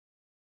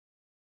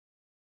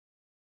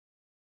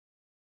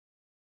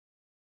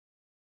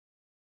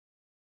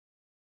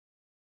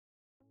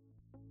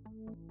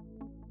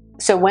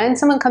So when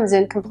someone comes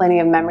in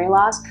complaining of memory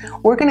loss,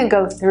 we're going to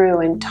go through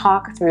and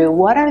talk through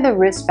what are the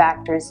risk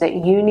factors that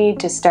you need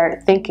to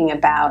start thinking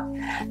about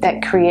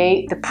that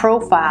create the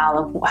profile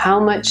of how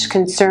much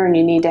concern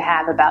you need to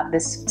have about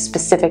this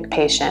specific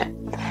patient.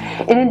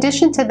 In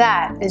addition to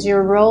that, as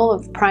your role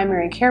of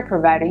primary care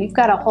provider, you've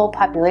got a whole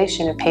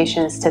population of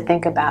patients to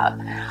think about.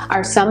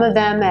 Are some of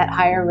them at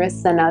higher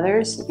risk than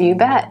others? You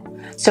bet.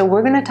 So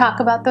we're going to talk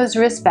about those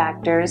risk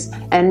factors,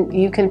 and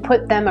you can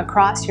put them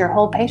across your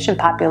whole patient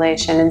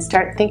population and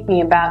start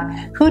thinking about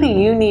who do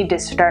you need to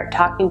start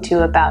talking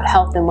to about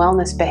health and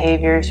wellness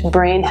behaviors,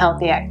 brain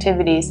healthy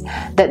activities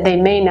that they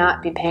may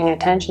not be paying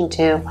attention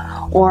to,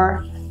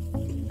 or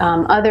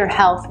other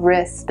health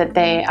risks that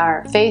they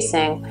are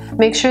facing.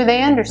 Make sure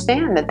they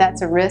understand that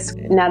that's a risk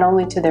not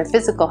only to their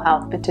physical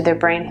health but to their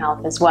brain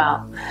health as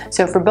well.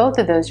 So for both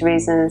of those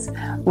reasons,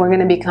 we're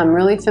going to become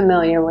really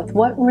familiar with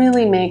what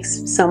really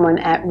makes someone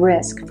at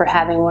risk for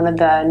having one of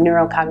the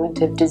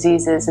neurocognitive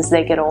diseases as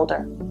they get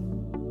older.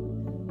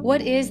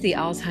 What is the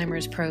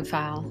Alzheimer's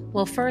profile?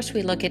 Well, first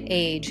we look at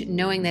age,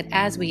 knowing that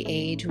as we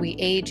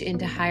age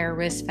into higher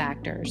risk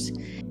factors.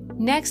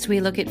 Next, we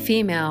look at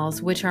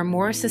females, which are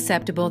more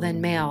susceptible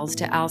than males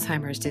to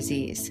Alzheimer's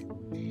disease.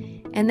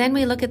 And then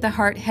we look at the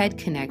heart-head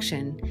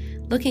connection,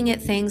 looking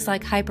at things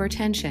like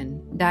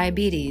hypertension,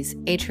 diabetes,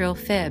 atrial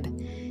fib,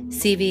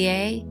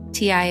 CVA,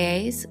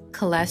 TIAs,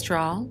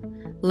 cholesterol,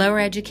 lower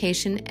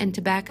education, and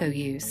tobacco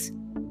use.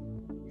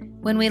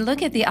 When we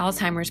look at the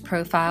Alzheimer's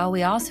profile,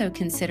 we also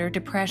consider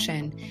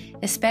depression,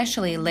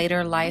 especially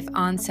later life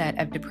onset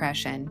of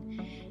depression.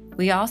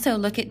 We also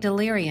look at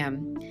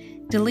delirium.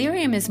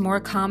 Delirium is more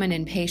common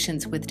in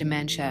patients with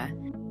dementia.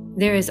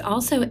 There is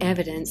also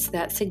evidence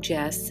that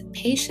suggests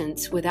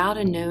patients without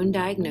a known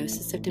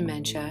diagnosis of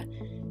dementia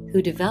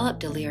who develop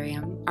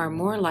delirium are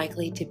more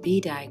likely to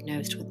be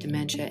diagnosed with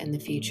dementia in the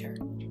future.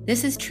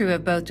 This is true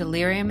of both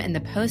delirium in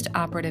the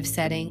post-operative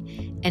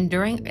setting and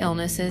during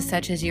illnesses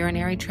such as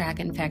urinary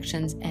tract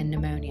infections and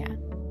pneumonia.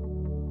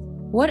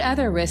 What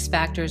other risk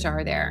factors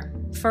are there?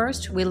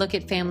 First, we look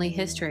at family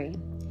history.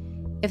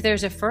 If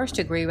there's a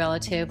first-degree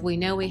relative, we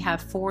know we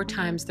have 4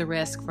 times the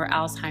risk for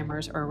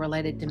Alzheimer's or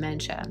related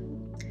dementia.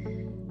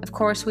 Of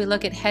course, we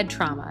look at head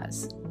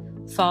traumas,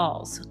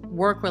 falls,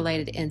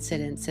 work-related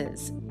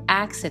incidences,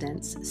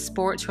 accidents,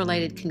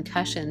 sports-related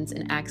concussions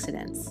and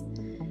accidents.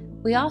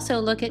 We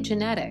also look at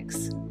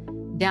genetics,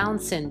 Down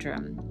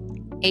syndrome,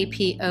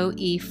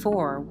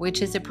 APOE4,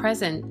 which is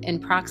present in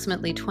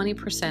approximately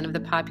 20% of the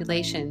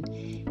population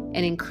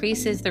and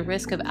increases the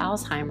risk of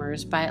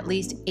Alzheimer's by at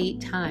least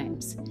 8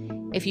 times.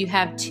 If you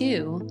have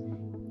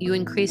 2, you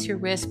increase your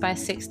risk by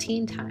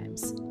 16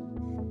 times.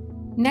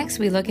 Next,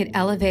 we look at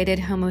elevated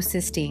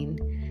homocysteine.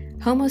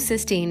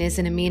 Homocysteine is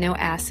an amino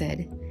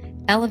acid.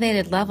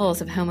 Elevated levels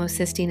of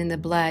homocysteine in the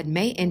blood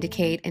may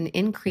indicate an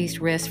increased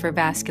risk for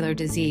vascular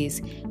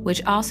disease,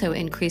 which also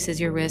increases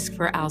your risk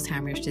for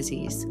Alzheimer's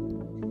disease.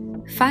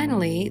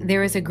 Finally,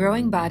 there is a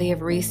growing body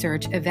of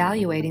research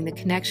evaluating the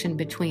connection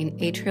between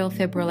atrial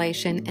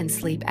fibrillation and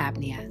sleep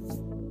apnea.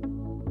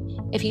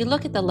 If you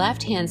look at the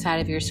left-hand side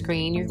of your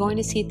screen, you're going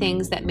to see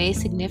things that may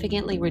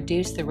significantly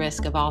reduce the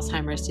risk of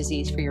Alzheimer's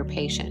disease for your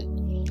patient.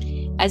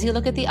 As you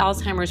look at the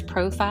Alzheimer's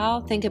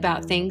profile, think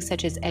about things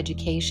such as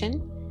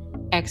education,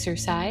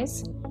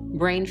 exercise,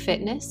 brain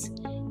fitness,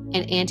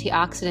 an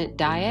antioxidant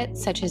diet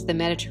such as the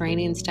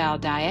Mediterranean-style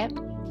diet,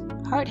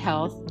 heart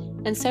health,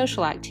 and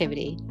social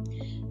activity.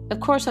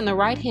 Of course, on the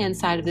right-hand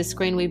side of the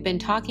screen, we've been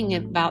talking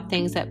about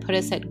things that put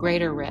us at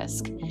greater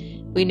risk.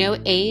 We know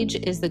age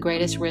is the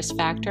greatest risk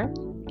factor.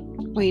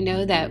 We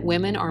know that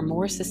women are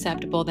more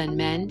susceptible than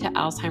men to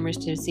Alzheimer's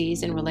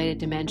disease and related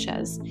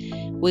dementias.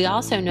 We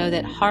also know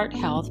that heart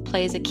health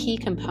plays a key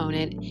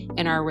component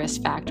in our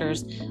risk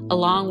factors,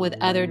 along with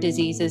other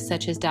diseases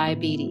such as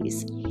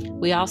diabetes.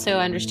 We also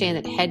understand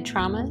that head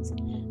traumas,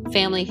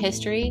 family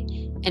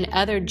history, and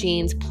other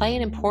genes play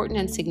an important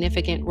and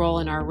significant role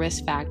in our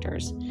risk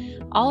factors.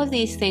 All of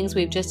these things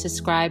we've just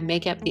described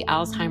make up the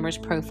Alzheimer's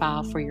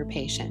profile for your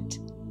patient.